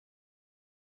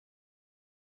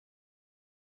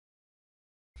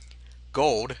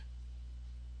Gold,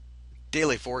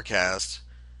 daily forecast,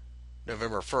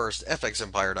 November 1st,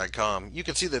 FXEmpire.com. You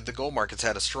can see that the gold market's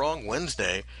had a strong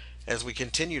Wednesday as we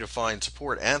continue to find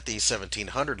support at the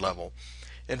 1700 level.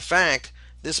 In fact,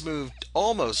 this move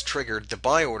almost triggered the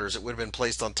buy orders that would have been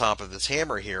placed on top of this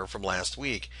hammer here from last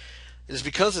week. It is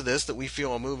because of this that we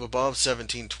feel a move above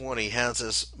 1720 has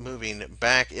us moving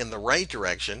back in the right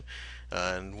direction.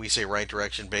 And we say right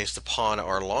direction based upon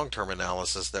our long-term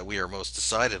analysis that we are most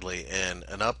decidedly in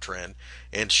an uptrend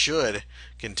and should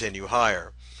continue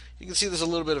higher. You can see there's a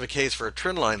little bit of a case for a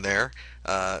trend line there,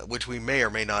 which we may or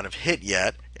may not have hit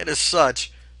yet. And as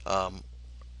such,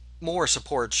 more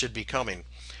support should be coming.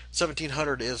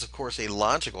 1700 is, of course, a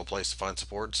logical place to find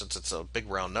support since it's a big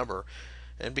round number.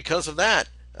 And because of that,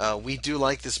 we do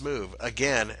like this move.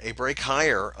 Again, a break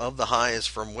higher of the highs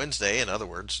from Wednesday, in other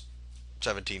words,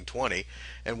 1720,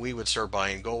 and we would start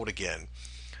buying gold again.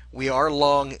 We are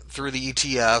long through the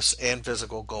ETFs and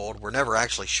physical gold. We're never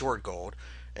actually short gold,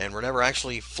 and we're never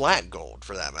actually flat gold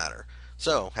for that matter.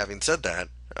 So, having said that,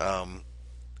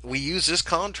 we use this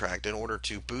contract in order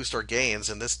to boost our gains,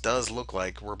 and this does look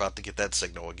like we're about to get that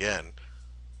signal again.